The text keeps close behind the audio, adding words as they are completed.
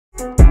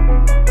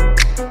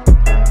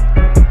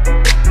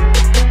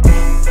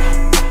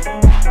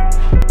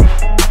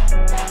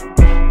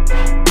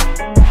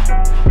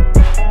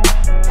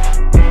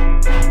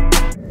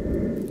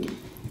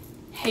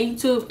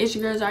YouTube, it's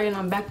your girl Zari and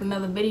I'm back with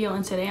another video,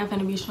 and today I'm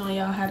gonna be showing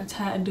y'all how to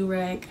tie a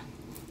do-rag.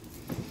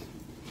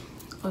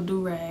 A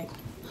do-rag.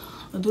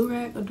 A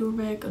do-rag, a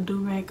do-rag, a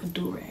do-rag, a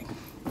do-rag.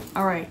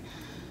 Alright.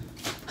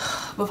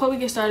 Before we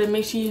get started,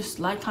 make sure you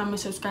like, comment,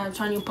 subscribe,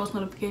 turn your post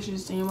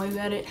notifications, and while you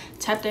at it,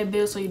 tap that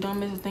bell so you don't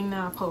miss a thing that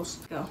I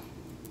post. Go.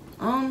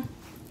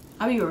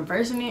 I be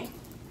reversing it,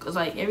 cause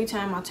like every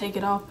time I take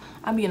it off,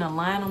 I be in a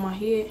line on my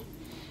head,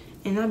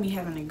 and I be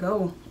having to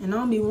go, and I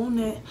don't be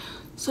wanting that.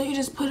 So you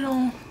just put it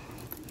on,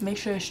 make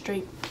sure it's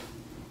straight.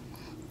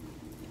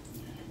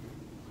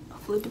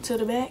 Flip it to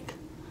the back.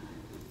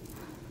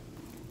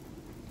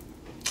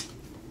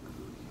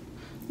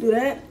 Do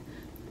that,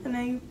 and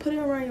then you put it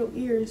around your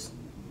ears.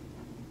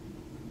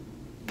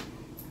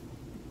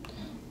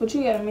 But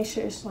you gotta make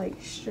sure it's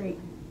like straight.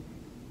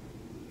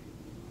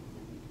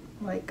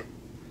 Like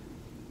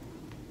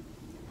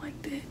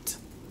that.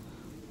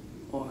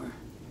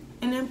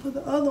 And then put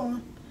the other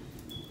one.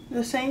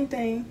 The same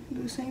thing.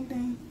 Do the same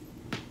thing.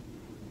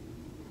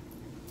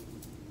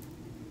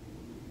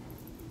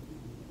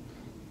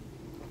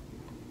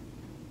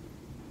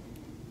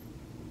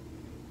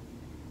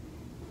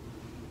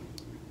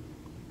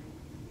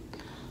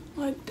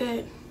 Like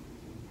that.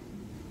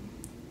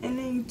 And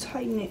then you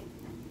tighten it.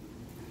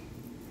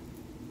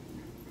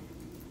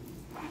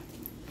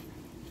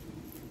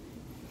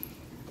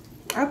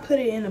 I put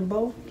it in a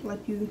bow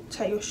like you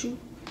tie your shoe.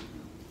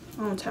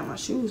 I don't tie my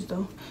shoes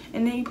though.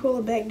 And then you pull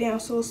it back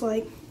down so it's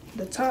like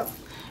the top,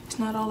 it's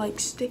not all like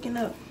sticking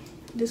up.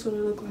 This is what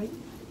it look like.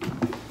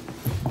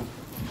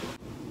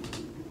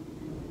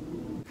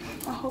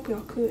 I hope y'all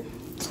could.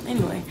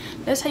 Anyway,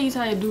 that's how you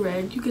tie a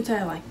do-rag. You could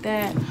tie it like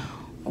that,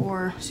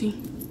 or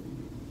see,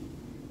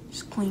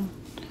 just clean,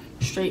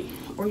 straight,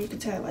 or you could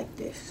tie it like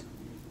this.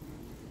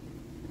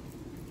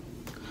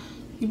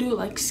 You do it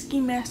like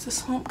Ski Master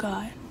Slump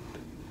Guide.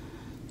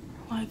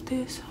 Like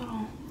this, hold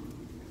on.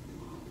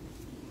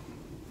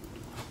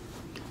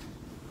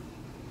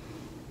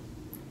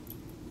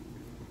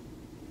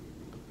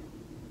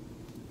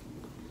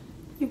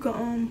 You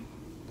can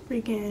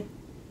freaking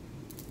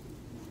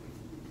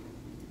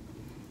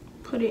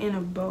put it in a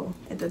bow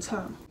at the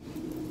top,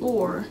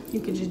 or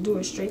you could just do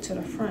it straight to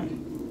the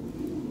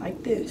front,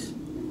 like this.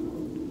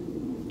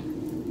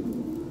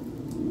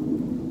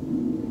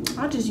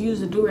 I just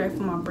use the do-rag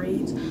for my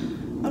braids.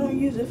 I don't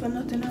use it for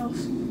nothing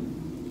else.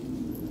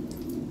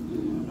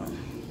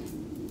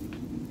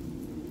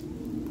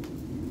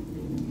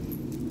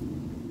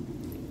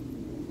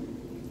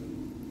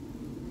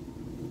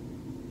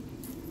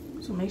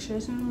 So make sure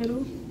it's in the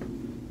middle.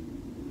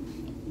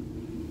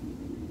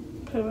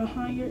 Put it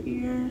behind your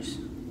ears.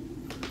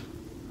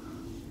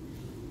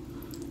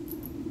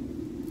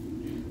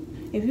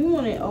 If you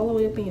want it all the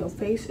way up in your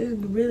face, it's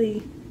gonna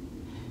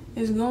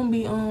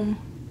be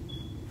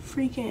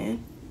freaking,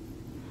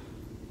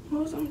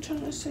 what was I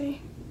trying to say?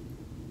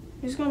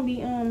 It's gonna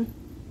be in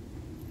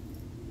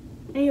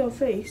your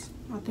face.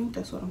 I think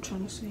that's what I'm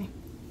trying to say.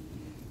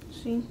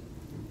 See?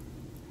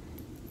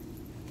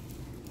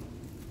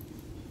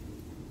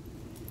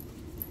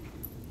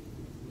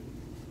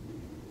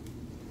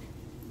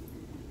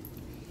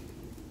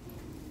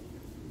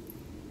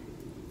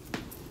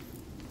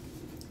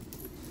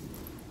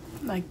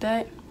 Like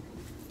that.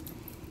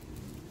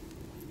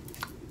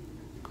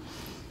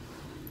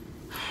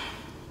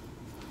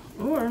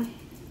 Or,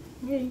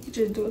 yeah, you could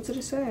just do it to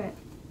the side.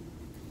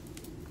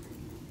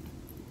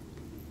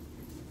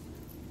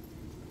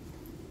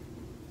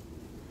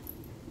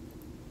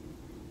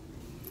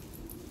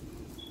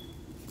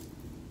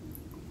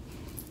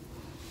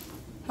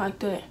 Like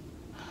that.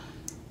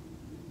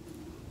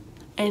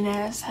 And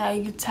that's how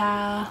you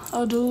tie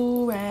a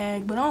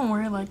do-rag. But I don't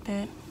wear it like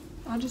that.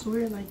 I just wear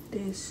it like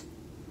this.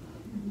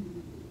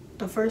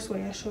 The first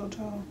way I showed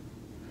y'all.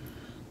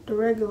 The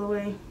regular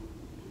way.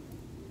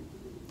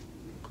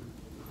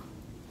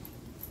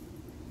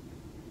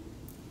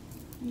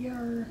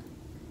 Yarr.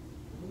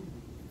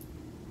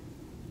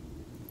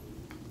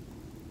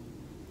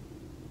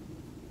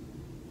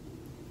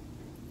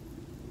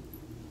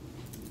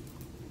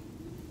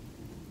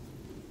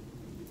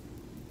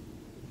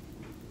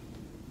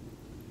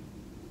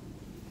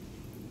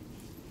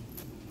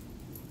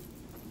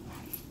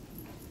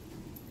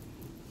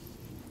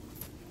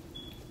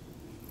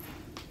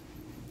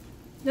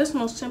 That's the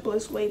most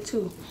simplest way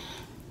too.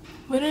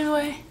 But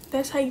anyway,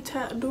 that's how you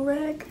tie a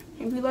do-rag.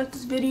 If you like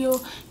this video,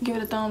 give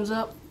it a thumbs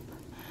up.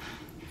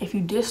 If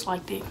you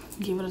disliked it,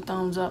 give it a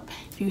thumbs up.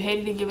 If you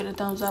hated it, give it a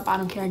thumbs up. I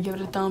don't care, give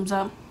it a thumbs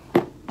up.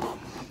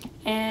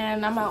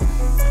 And I'm out.